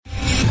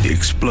The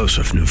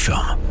explosive new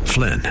film,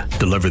 Flynn,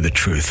 deliver the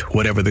truth,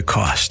 whatever the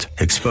cost,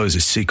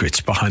 exposes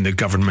secrets behind the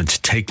government's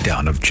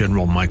takedown of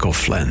General Michael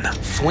Flynn.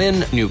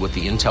 Flynn knew what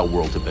the intel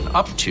world had been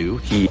up to.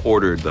 He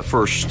ordered the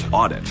first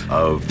audit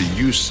of the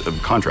use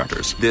of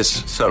contractors.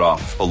 This set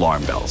off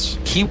alarm bells.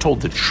 He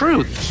told the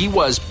truth. He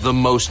was the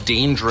most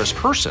dangerous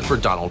person for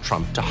Donald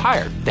Trump to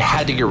hire. They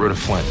had to get rid of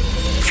Flynn.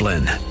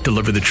 Flynn,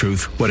 deliver the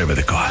truth, whatever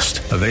the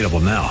cost. Available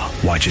now.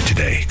 Watch it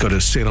today. Go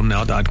to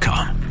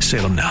salemnow.com.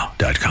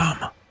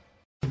 salemnow.com.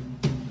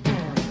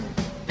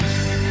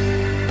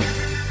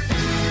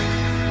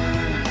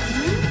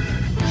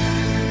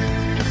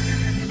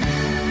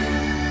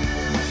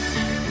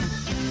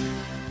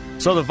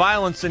 So the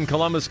violence in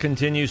Columbus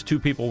continues. 2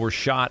 people were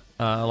shot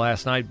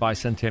last night by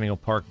Centennial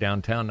Park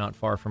downtown, not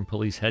far from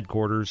police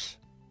headquarters,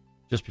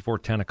 just before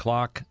 10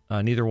 o'clock.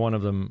 Neither one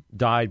of them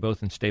died,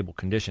 both in stable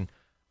condition.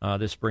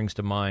 This brings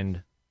to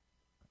mind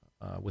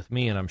with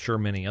me, and I'm sure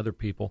many other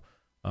people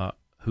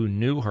who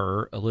knew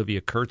her,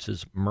 Olivia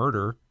Kurtz's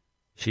murder.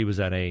 She was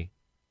at a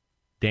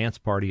dance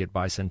party at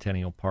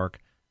Bicentennial Park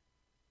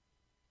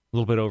a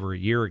little bit over a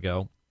year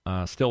ago,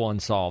 still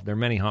unsolved. There are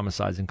many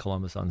homicides in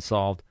Columbus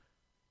unsolved.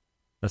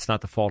 That's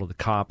not the fault of the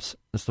cops.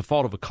 It's the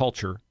fault of a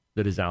culture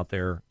that is out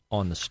there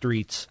on the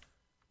streets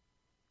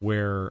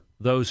where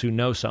those who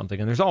know something,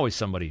 and there's always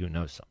somebody who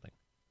knows something,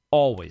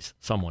 always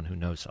someone who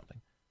knows something.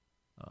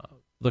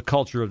 The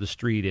culture of the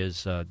street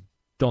is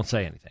don't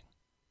say anything.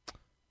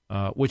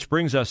 Which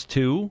brings us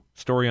to a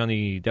story on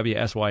the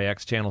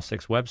WSYX Channel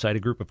 6 website. A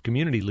group of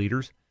community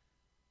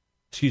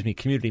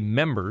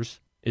members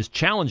is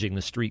challenging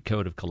the street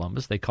code of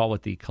Columbus. They call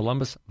it the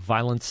Columbus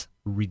Violence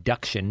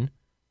Reduction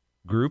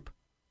Group.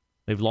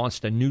 They've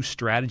launched a new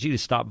strategy to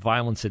stop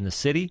violence in the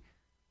city.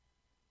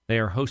 They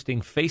are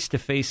hosting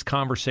face-to-face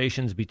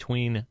conversations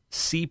between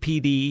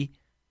CPD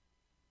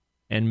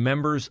and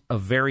members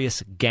of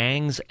various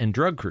gangs and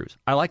drug crews.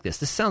 I like this.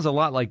 This sounds a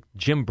lot like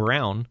Jim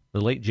Brown, the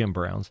late Jim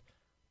Brown's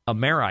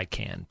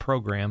American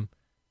program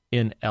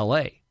in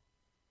L.A.,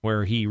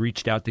 where he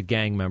reached out to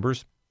gang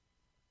members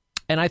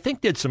and I think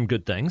did some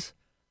good things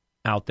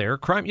out there.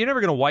 Crime, you're never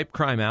going to wipe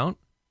crime out,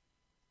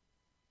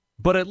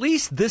 but at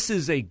least this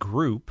is a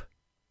group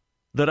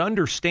that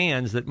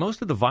understands that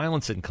most of the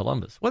violence in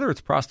Columbus, whether it's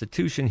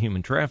prostitution,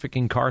 human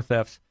trafficking, car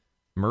thefts,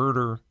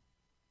 murder,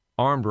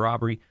 armed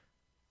robbery,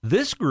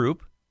 this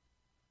group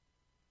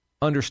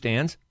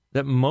understands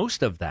that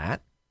most of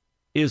that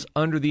is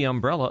under the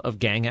umbrella of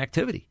gang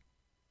activity.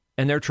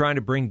 And they're trying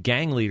to bring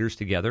gang leaders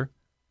together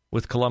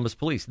with Columbus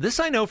police. This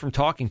I know from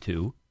talking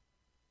to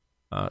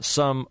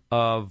some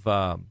of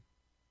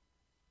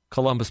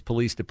Columbus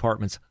Police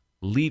Department's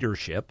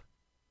leadership.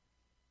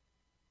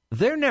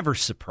 They're never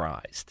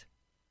surprised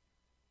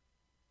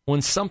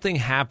when something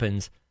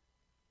happens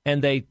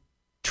and they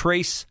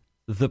trace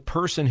the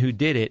person who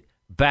did it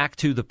back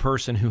to the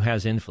person who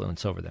has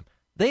influence over them.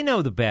 They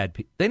know the bad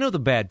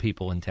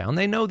people in town.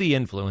 They know the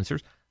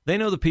influencers. They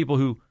know the people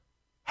who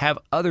have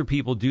other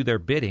people do their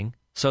bidding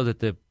so that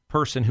the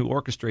person who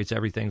orchestrates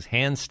everything's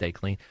hands stay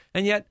clean.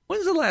 And yet,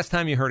 when's the last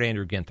time you heard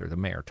Andrew Ginther, the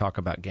mayor, talk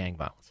about gang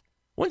violence?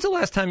 When's the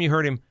last time you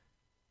heard him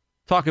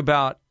talk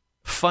about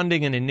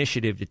funding an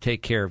initiative to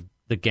take care of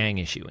the gang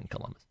issue in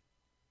Columbus?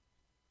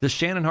 Does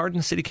Shannon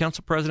Hardin, city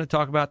council president,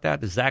 talk about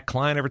that? Does Zach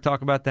Klein ever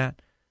talk about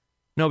that?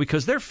 No,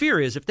 because their fear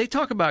is if they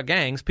talk about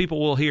gangs,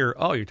 people will hear,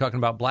 oh, you're talking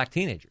about black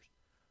teenagers.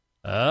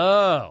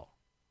 Oh,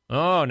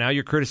 now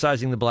you're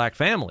criticizing the black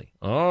family.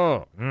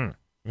 You're going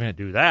to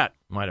do that.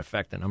 Might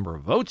affect the number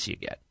of votes you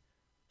get.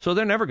 So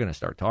they're never going to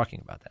start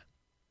talking about that.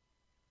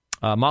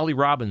 Molly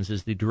Robbins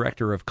is the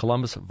director of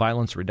Columbus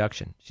Violence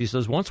Reduction. She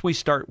says, once we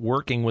start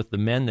working with the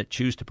men that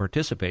choose to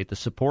participate, the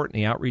support and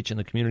the outreach and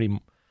the community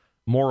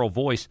moral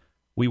voice,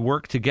 we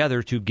work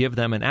together to give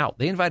them an out.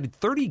 They invited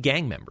 30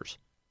 gang members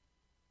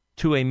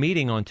to a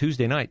meeting on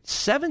Tuesday night.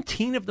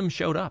 17 of them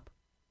showed up,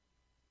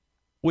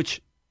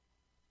 which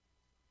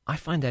I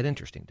find that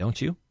interesting, don't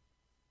you?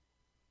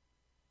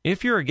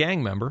 If you're a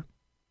gang member,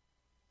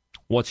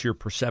 what's your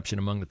perception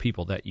among the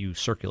people that you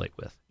circulate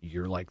with?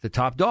 You're like the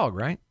top dog,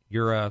 right?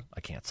 You're I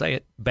can't say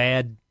it,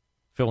 bad,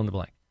 fill in the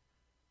blank.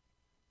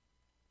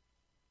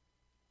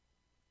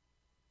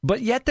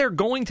 But yet they're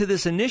going to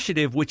this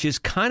initiative, which is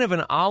kind of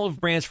an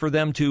olive branch for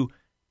them to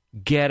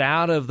get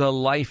out of the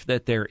life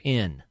that they're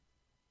in.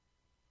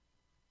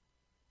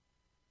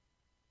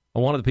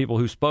 One of the people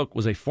who spoke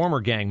was a former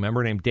gang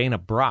member named Dana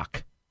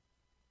Brock.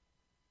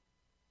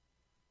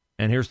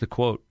 And here's the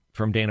quote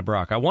from Dana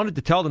Brock. I wanted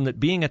to tell them that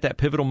being at that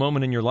pivotal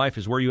moment in your life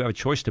is where you have a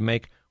choice to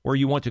make, where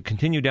you want to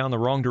continue down the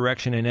wrong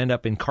direction and end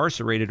up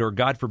incarcerated or,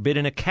 God forbid,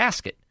 in a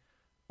casket,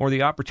 or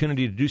the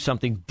opportunity to do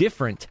something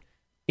different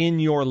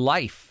in your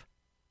life.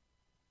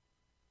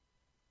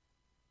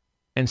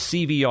 And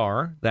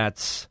CVR,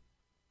 that's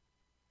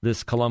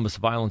this Columbus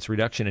Violence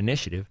Reduction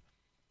Initiative,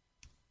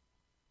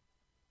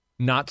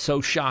 not so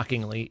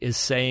shockingly, is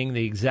saying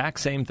the exact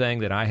same thing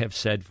that I have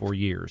said for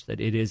years, that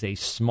it is a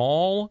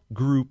small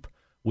group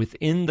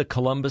within the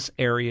Columbus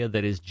area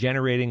that is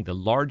generating the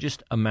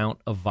largest amount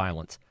of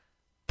violence.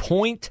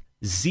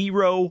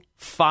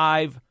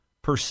 0.05%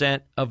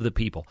 of the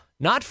people.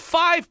 Not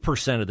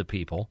 5% of the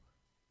people.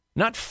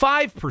 Not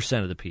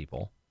 5% of the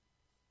people.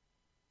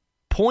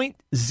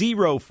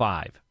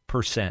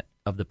 0.05%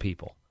 of the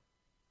people.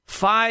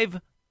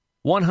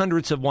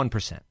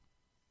 0.05%.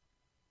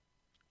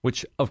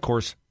 Which, of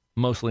course,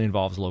 mostly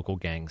involves local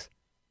gangs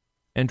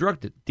and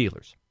drug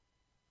dealers.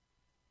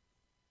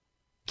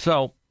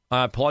 So,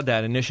 I applaud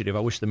that initiative.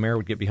 I wish the mayor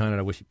would get behind it.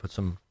 I wish he'd put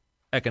some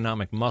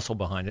economic muscle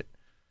behind it.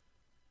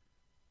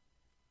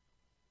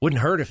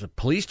 Wouldn't hurt if the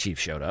police chief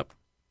showed up.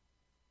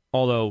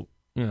 Although,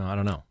 I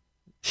don't know.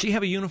 Does she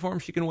have a uniform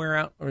she can wear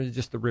out, or is it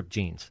just the ripped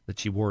jeans that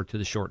she wore to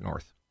the short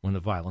north when the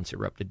violence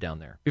erupted down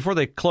there? Before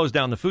they closed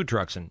down the food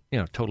trucks and,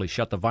 totally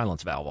shut the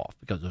violence valve off,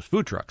 because those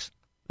food trucks,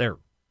 they're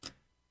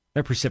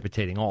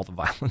precipitating all the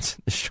violence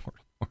in the short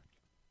north.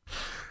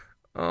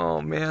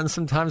 Oh, man,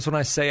 sometimes when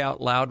I say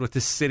out loud what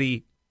this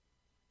city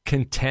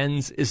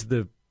contends is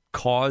the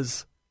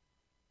cause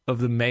of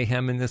the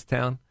mayhem in this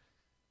town,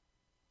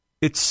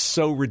 it's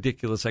so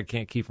ridiculous I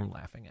can't keep from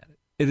laughing at it.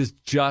 It is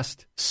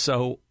just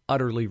so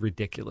utterly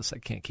ridiculous I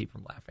can't keep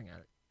from laughing at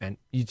it. And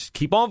you just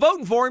keep on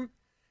voting for him.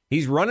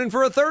 He's running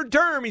for a third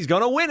term. He's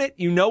going to win it.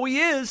 You know he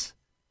is.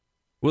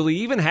 Will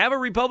he even have a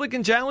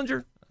Republican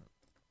challenger?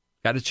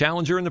 Got a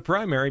challenger in the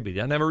primary, but he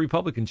doesn't have a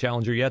Republican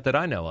challenger yet that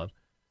I know of.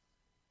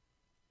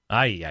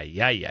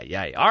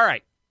 Ay. All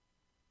right.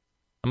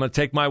 I'm going to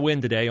take my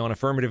win today on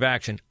affirmative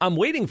action. I'm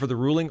waiting for the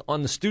ruling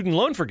on the student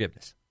loan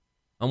forgiveness.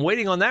 I'm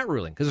waiting on that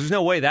ruling because there's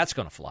no way that's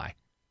going to fly.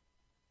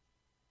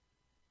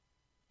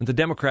 And the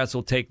Democrats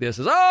will take this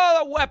as,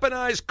 the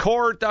weaponized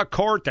court,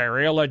 they're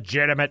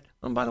illegitimate.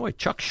 And by the way,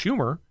 Chuck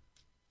Schumer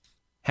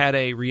had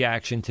a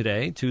reaction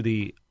today to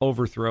the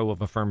overthrow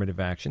of affirmative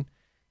action.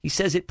 He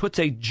says it puts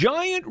a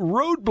giant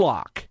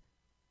roadblock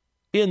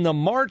in the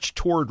march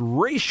toward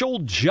racial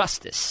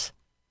justice.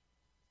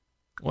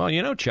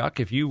 Well, Chuck,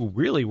 if you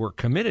really were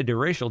committed to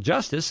racial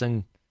justice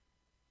and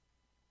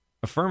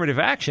affirmative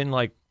action,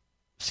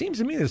 seems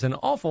to me there's an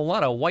awful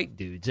lot of white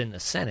dudes in the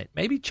Senate.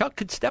 Maybe Chuck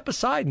could step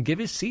aside and give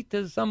his seat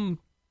to some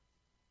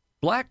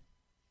black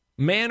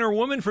man or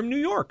woman from New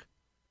York.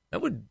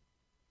 That would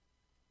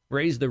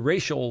raise the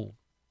racial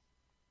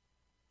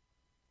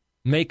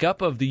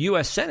makeup of the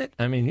U.S. Senate.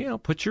 I mean,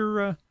 put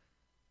your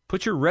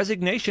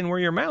resignation where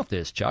your mouth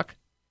is, Chuck.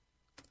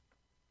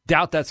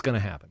 Doubt that's going to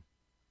happen.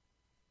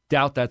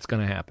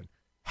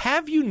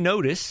 Have you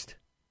noticed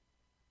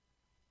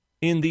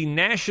in the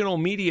national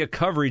media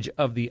coverage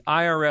of the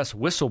IRS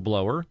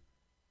whistleblower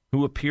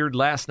who appeared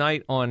last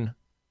night on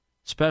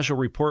Special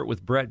Report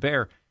with Brett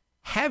Baer,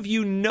 have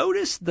you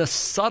noticed the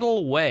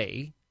subtle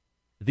way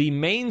the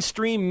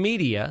mainstream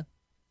media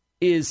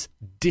is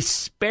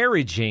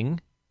disparaging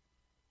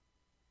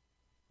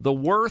the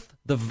worth,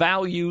 the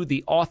value,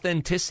 the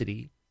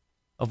authenticity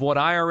of what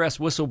IRS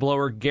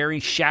whistleblower Gary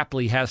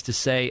Shapley has to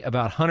say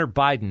about Hunter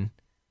Biden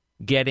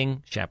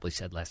getting, Shapley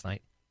said last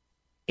night,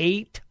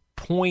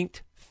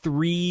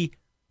 $8.3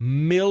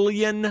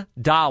 million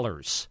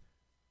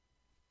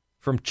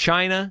from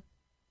China,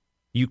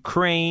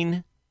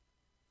 Ukraine,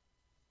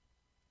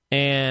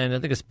 and I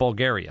think it's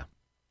Bulgaria.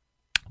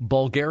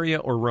 Bulgaria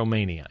or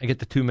Romania. I get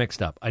the two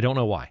mixed up. I don't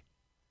know why.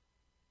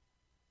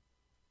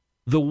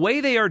 The way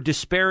they are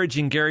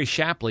disparaging Gary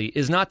Shapley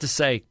is not to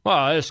say,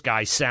 this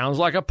guy sounds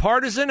like a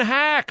partisan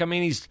hack. I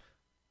mean,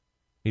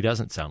 he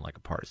doesn't sound like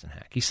a partisan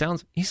hack. He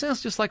sounds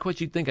just like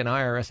what you'd think an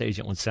IRS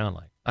agent would sound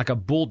like a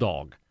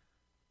bulldog,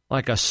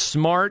 like a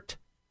smart,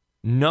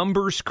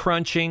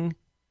 numbers-crunching,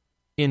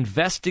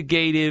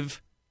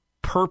 investigative,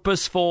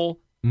 purposeful,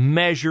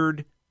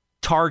 measured,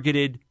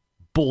 targeted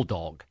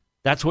bulldog.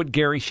 That's what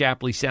Gary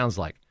Shapley sounds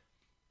like.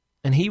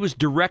 And he was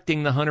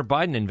directing the Hunter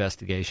Biden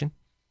investigation.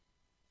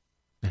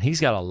 And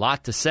he's got a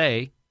lot to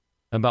say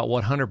about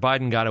what Hunter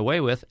Biden got away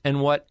with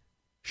and what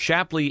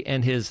Shapley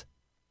and his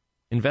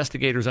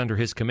investigators under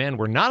his command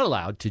were not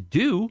allowed to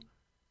do.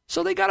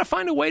 So they got to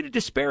find a way to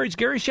disparage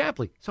Gary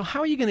Shapley. So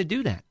how are you going to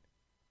do that?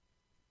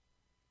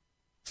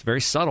 It's very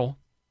subtle.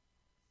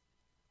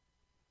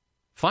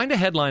 Find a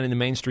headline in the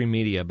mainstream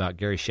media about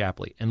Gary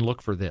Shapley and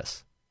look for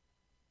this.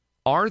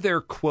 Are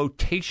there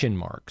quotation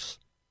marks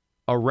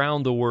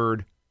around the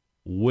word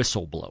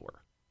whistleblower?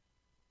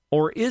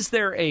 Or is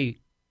there a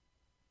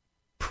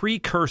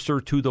precursor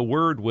to the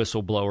word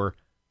whistleblower,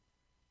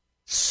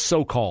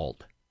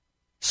 so-called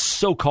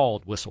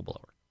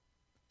whistleblower?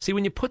 See,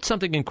 when you put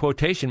something in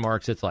quotation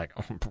marks, it's like,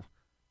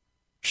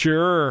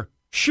 sure,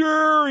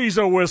 he's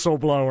a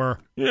whistleblower.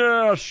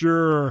 Yeah,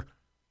 sure.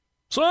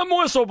 Some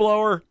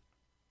whistleblower.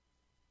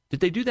 Did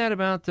they do that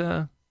about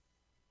the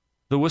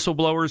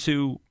whistleblowers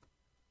who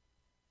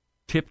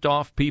tipped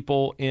off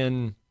people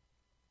in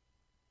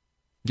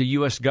the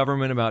U.S.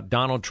 government about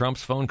Donald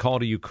Trump's phone call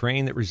to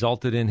Ukraine that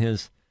resulted in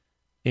his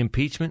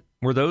impeachment?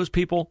 Were those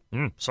people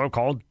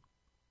so-called,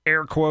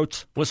 air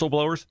quotes,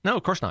 whistleblowers? No,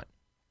 of course not.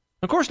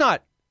 Of course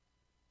not.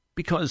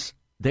 Because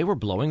they were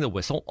blowing the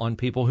whistle on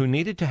people who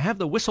needed to have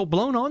the whistle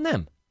blown on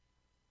them.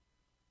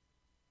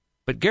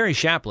 But Gary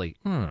Shapley,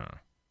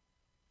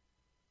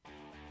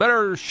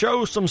 better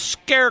show some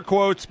scare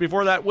quotes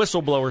before that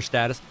whistleblower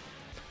status.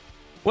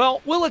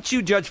 Well, we'll let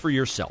you judge for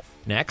yourself.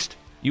 Next,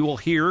 you will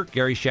hear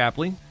Gary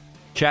Shapley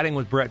chatting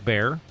with Brett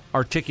Baer,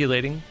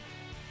 articulating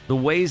the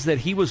ways that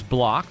he was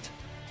blocked,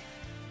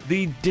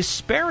 the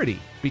disparity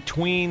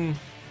between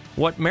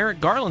what Merrick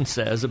Garland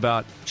says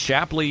about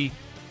Shapley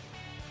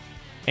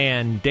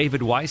and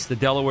David Weiss, the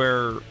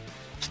Delaware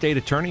state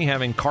attorney,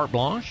 having carte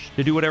blanche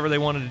to do whatever they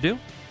wanted to do.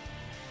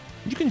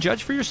 You can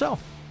judge for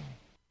yourself.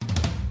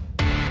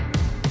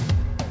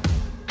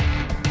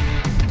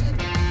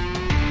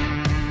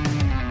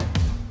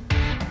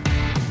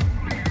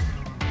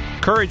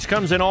 Courage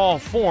comes in all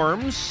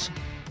forms.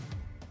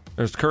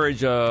 There's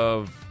courage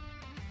of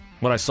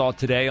what I saw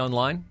today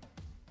online.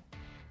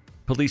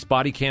 Police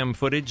body cam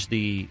footage,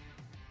 the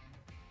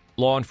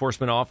law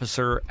enforcement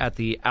officer at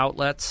the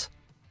outlets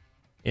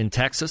in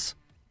Texas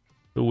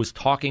who was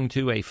talking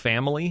to a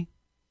family,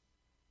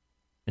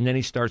 and then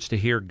he starts to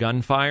hear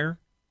gunfire,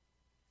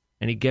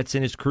 and he gets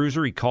in his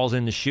cruiser, he calls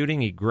in the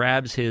shooting, he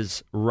grabs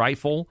his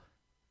rifle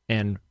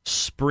and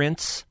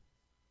sprints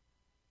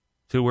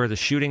to where the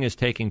shooting is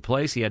taking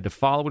place. He had to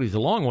follow it. He's a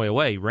long way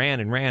away. He ran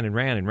and ran and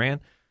ran and ran.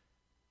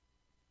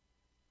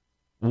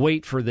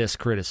 Wait for this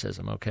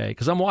criticism, okay?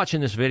 Because I'm watching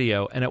this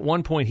video, and at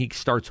one point he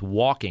starts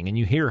walking, and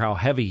you hear how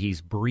heavy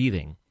he's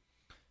breathing.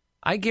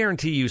 I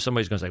guarantee you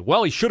somebody's going to say,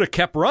 well, he should have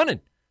kept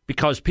running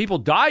because people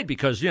died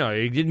because, he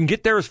didn't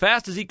get there as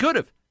fast as he could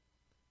have.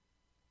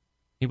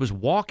 He was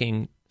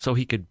walking so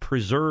he could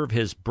preserve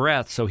his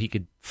breath so he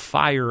could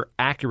fire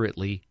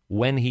accurately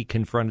when he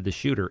confronted the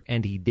shooter,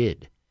 and he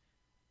did.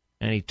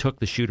 And he took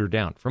the shooter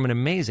down from an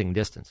amazing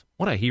distance.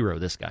 What a hero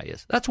this guy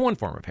is. That's one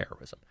form of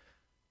heroism.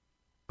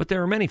 But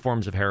there are many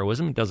forms of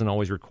heroism. It doesn't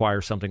always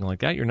require something like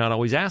that. You're not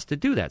always asked to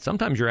do that.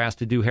 Sometimes you're asked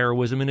to do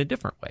heroism in a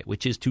different way,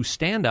 which is to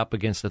stand up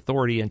against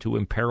authority and to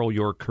imperil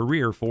your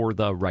career for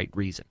the right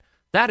reason.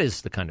 That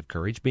is the kind of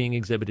courage being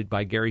exhibited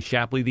by Gary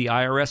Shapley, the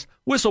IRS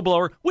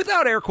whistleblower,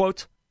 without air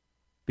quotes,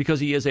 because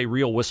he is a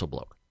real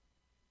whistleblower.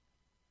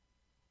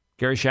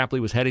 Gary Shapley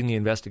was heading the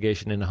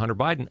investigation into Hunter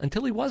Biden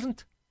until he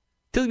wasn't.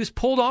 Until he was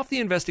pulled off the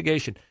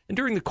investigation. And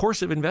during the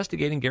course of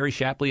investigating, Gary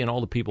Shapley and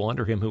all the people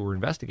under him who were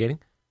investigating,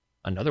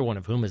 another one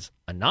of whom has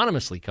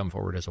anonymously come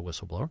forward as a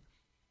whistleblower,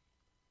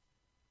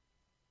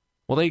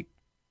 well, they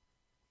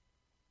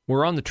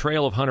were on the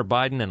trail of Hunter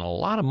Biden and a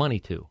lot of money,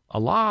 too. A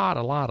lot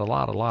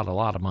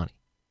of money.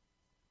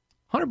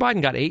 Hunter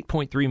Biden got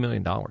 $8.3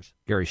 million,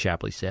 Gary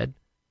Shapley said,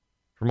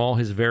 from all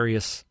his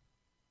various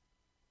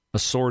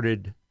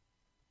assorted,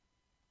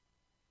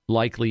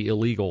 likely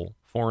illegal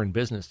foreign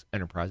business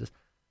enterprises.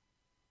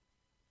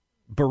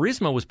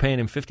 Burisma was paying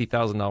him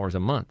 $50,000 a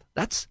month.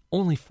 That's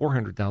only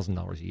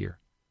 $400,000 a year.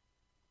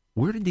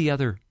 Where did the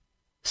other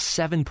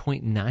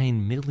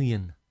 $7.9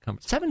 million come?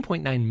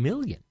 $7.9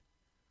 million.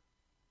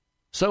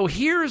 So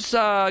here's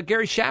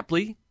Gary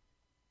Shapley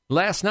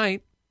last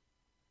night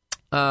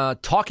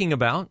talking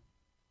about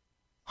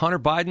Hunter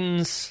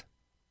Biden's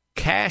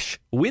cash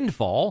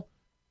windfall,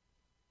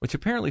 which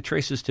apparently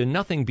traces to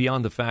nothing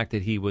beyond the fact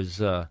that he was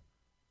the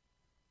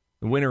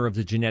winner of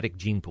the genetic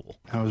gene pool.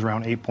 It was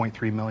around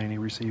 $8.3 million he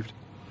received.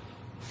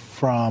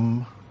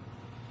 From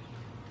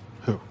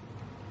who?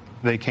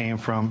 They came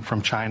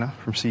from China,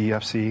 from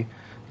CEFC,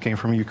 came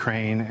from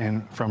Ukraine,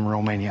 and from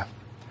Romania.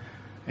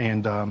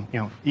 And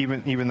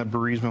even the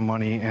Burisma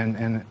money,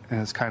 and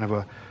it's kind of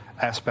a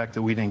aspect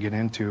that we didn't get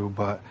into,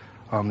 but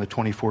the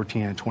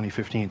 2014 and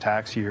 2015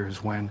 tax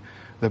years when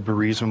the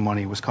Burisma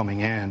money was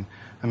coming in.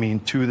 I mean,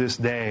 to this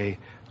day,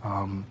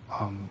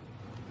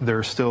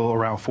 there's still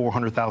around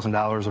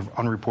 $400,000 of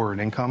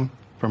unreported income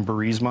from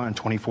Burisma in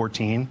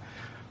 2014.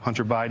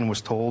 Hunter Biden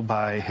was told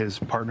by his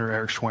partner,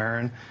 Eric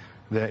Schwerin,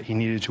 that he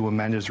needed to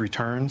amend his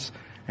returns,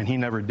 and he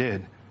never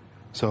did.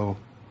 So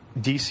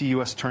D.C.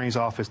 U.S. Attorney's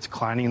Office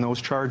declining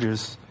those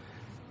charges,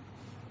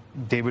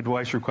 David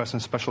Weiss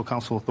requesting special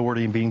counsel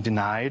authority and being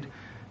denied,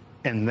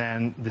 and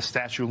then the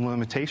statute of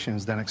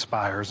limitations then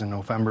expires in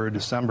November or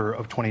December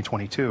of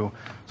 2022.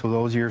 So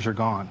those years are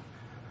gone,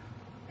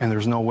 and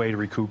there's no way to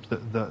recoup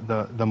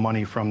the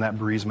money from that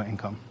Burisma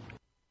income.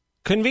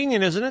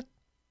 Convenient, isn't it,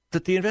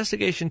 that the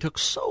investigation took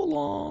so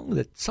long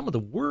that some of the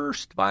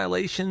worst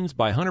violations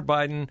by Hunter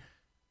Biden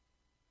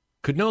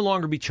could no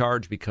longer be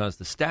charged because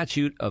the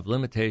statute of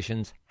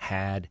limitations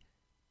had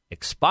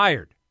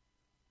expired.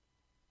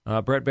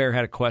 Brett Baer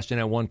had a question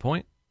at one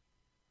point.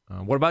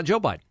 What about Joe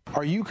Biden?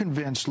 Are you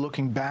convinced,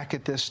 looking back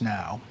at this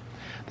now,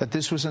 that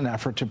this was an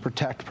effort to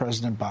protect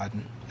President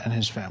Biden and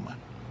his family?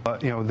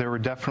 There were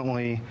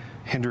definitely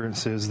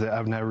hindrances that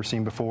I've never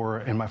seen before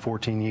in my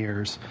 14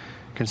 years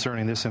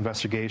concerning this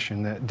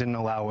investigation that didn't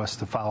allow us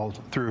to follow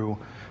through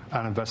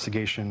on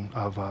investigation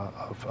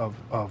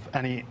of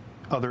any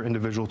other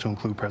individual to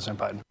include President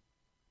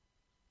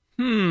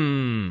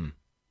Biden.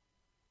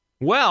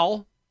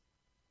 Well,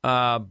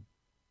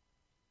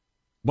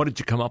 what did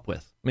you come up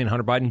with? I mean,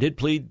 Hunter Biden did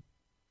plead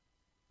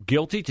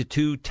guilty to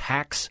 2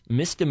 tax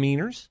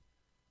misdemeanors.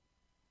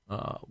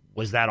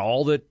 Was that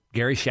all that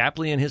Gary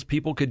Shapley and his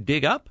people could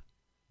dig up,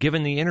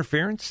 given the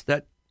interference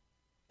that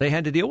they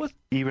had to deal with?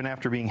 Even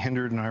after being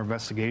hindered in our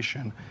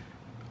investigation,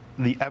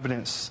 the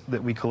evidence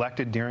that we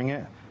collected during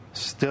it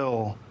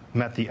still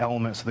met the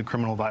elements of the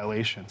criminal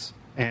violations.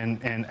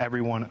 And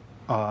everyone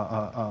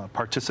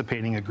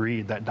participating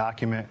agreed that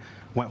document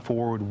went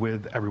forward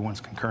with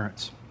everyone's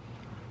concurrence.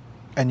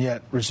 And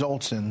yet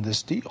results in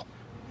this deal.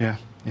 Yeah.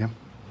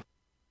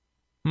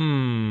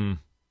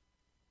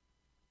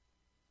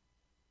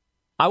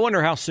 I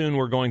wonder how soon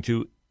we're going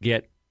to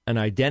get an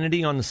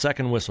identity on the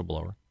second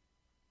whistleblower,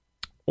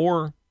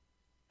 or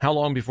how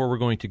long before we're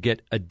going to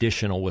get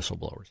additional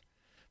whistleblowers.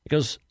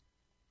 Because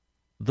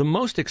the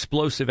most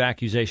explosive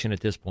accusation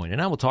at this point,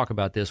 and I will talk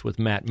about this with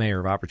Matt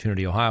Mayer of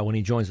Opportunity Ohio when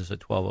he joins us at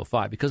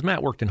 12:05, because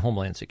Matt worked in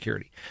Homeland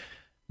Security.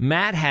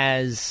 Matt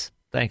has,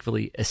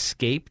 thankfully,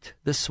 escaped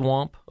the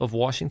swamp of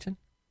Washington,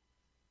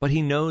 but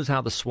he knows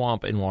how the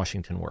swamp in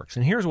Washington works.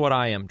 And here's what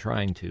I am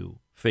trying to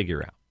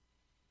figure out.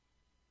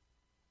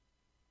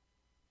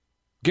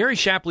 Gary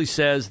Shapley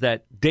says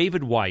that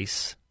David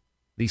Weiss,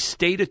 the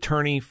state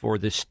attorney for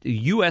the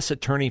U.S.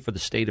 attorney for the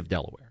state of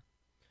Delaware,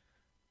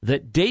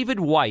 that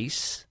David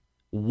Weiss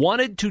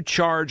wanted to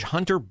charge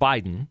Hunter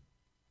Biden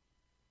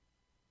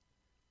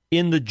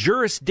in the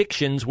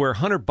jurisdictions where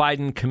Hunter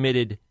Biden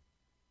committed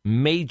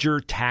major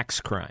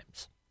tax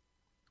crimes.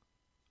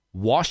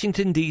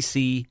 Washington,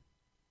 D.C.,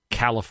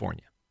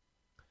 California.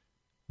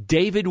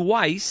 David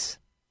Weiss,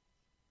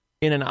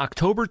 in an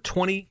October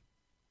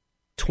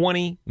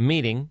 2020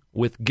 meeting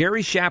with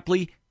Gary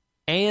Shapley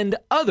and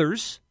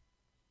others,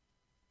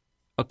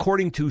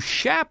 according to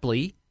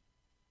Shapley,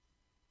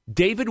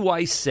 David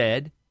Weiss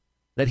said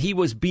that he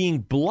was being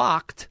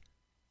blocked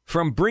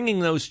from bringing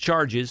those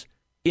charges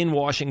in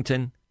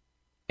Washington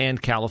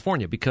and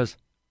California because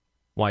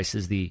Weiss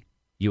is the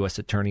U.S.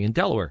 attorney in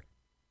Delaware.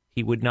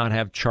 He would not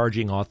have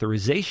charging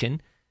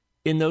authorization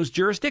in those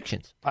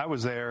jurisdictions. I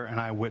was there and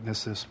I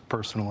witnessed this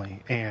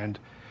personally. And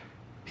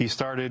he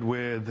started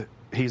with,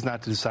 he's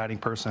not the deciding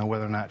person on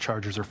whether or not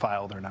charges are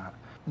filed or not.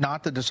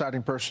 Not the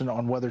deciding person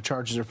on whether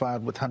charges are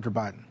filed with Hunter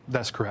Biden.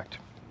 That's correct.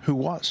 Who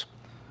was?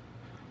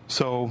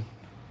 So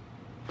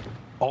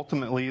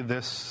ultimately,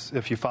 this,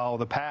 if you follow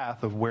the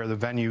path of where the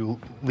venue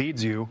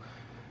leads you,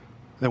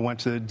 they went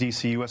to the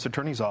D.C. U.S.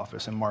 Attorney's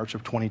Office in March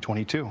of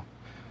 2022,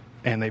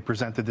 and they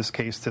presented this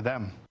case to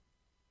them.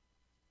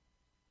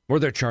 Were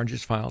there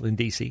charges filed in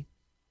D.C.?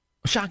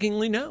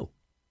 Shockingly, no.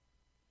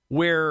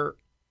 Where,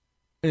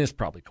 and it's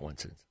probably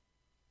coincidence,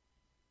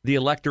 the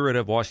electorate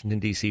of Washington,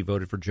 D.C.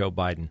 voted for Joe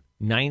Biden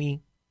 90%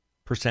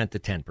 to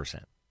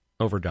 10%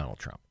 over Donald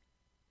Trump.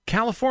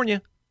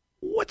 California,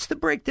 what's the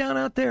breakdown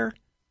out there?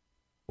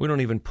 We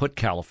don't even put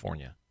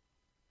California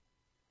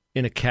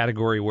in a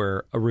category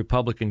where a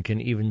Republican can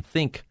even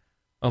think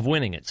of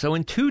winning it. So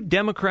in two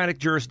Democratic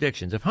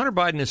jurisdictions, if Hunter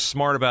Biden is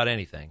smart about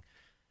anything,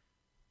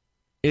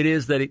 it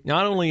is that he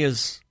not only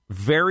is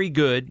very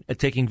good at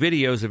taking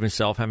videos of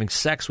himself having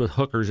sex with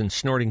hookers and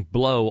snorting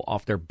blow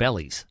off their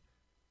bellies,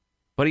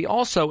 but he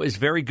also is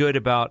very good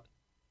about,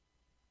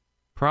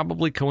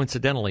 probably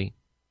coincidentally,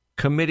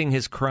 committing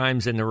his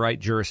crimes in the right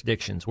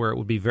jurisdictions where it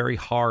would be very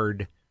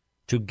hard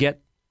to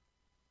get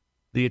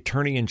the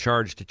attorney in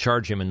charge to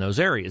charge him in those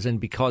areas. And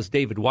because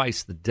David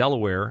Weiss, the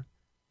Delaware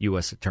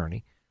U.S.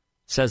 attorney,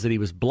 says that he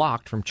was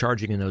blocked from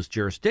charging in those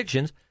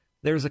jurisdictions,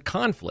 there's a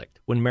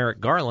conflict when Merrick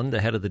Garland, the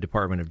head of the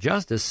Department of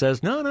Justice,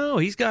 says, no,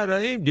 he's got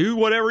to do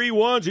whatever he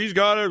wants.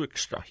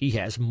 He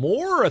has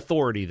more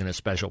authority than a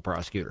special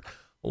prosecutor.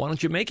 Well, why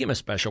don't you make him a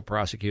special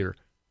prosecutor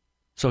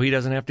so he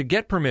doesn't have to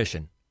get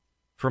permission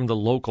from the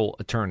local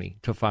attorney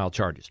to file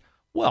charges?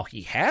 Well,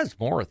 he has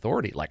more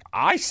authority. Like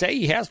I say,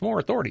 he has more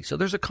authority. So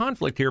there's a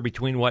conflict here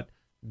between what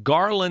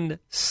Garland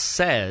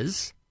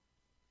says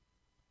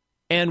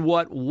and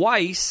what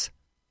Weiss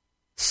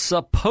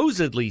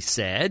supposedly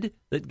said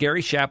that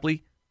Gary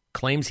Shapley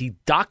claims he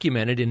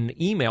documented in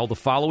an email the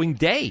following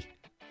day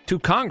to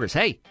Congress.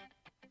 Hey,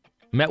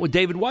 met with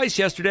David Weiss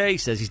yesterday. He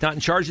says he's not in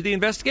charge of the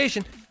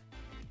investigation.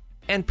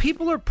 And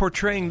people are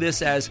portraying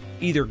this as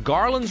either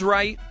Garland's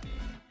right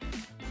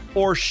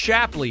or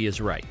Shapley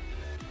is right,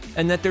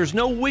 and that there's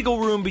no wiggle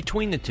room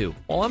between the two.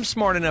 Well, I'm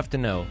smart enough to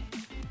know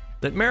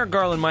that Merrick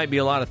Garland might be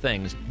a lot of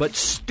things, but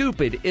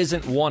stupid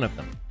isn't one of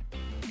them.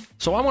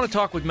 So I want to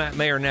talk with Matt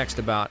Mayer next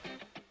about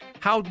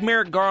how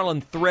Merrick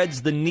Garland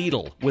threads the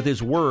needle with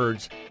his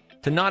words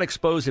to not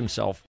expose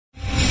himself.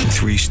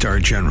 3-star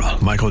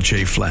General Michael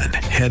J. Flynn,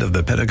 head of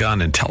the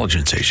Pentagon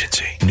Intelligence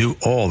Agency, knew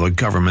all the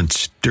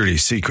government's dirty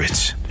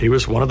secrets. He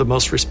was one of the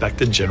most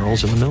respected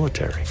generals in the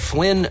military.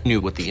 Flynn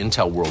knew what the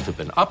intel world had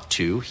been up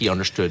to. He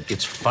understood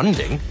its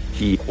funding.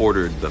 He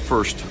ordered the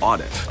first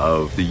audit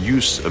of the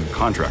use of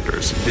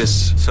contractors.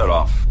 This set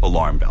off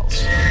alarm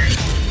bells.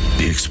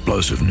 The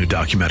explosive new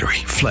documentary,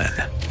 Flynn,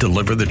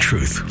 Deliver the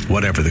Truth,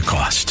 Whatever the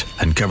Cost,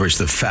 uncovers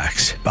the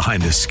facts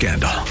behind this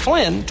scandal.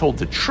 Flynn told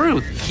the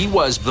truth. He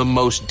was the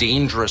most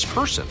dangerous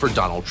person for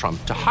Donald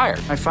Trump to hire.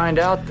 I find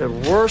out the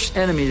worst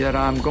enemy that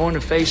I'm going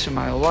to face in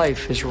my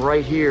life is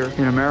right here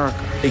in America.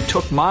 They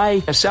took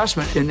my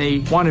assessment and they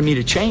wanted me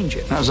to change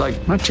it. And I was like,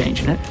 I'm not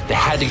changing it. They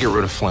had to get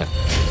rid of Flynn.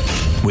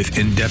 With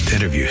in-depth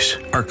interviews,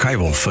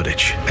 archival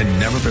footage, and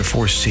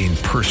never-before-seen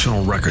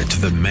personal records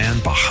of the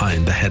man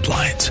behind the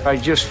headlines. I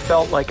just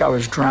felt like I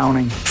was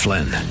drowning.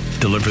 Flynn,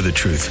 deliver the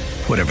truth,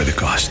 whatever the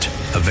cost.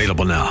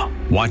 Available now.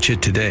 Watch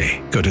it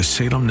today. Go to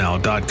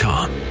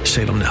salemnow.com.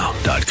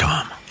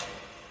 salemnow.com.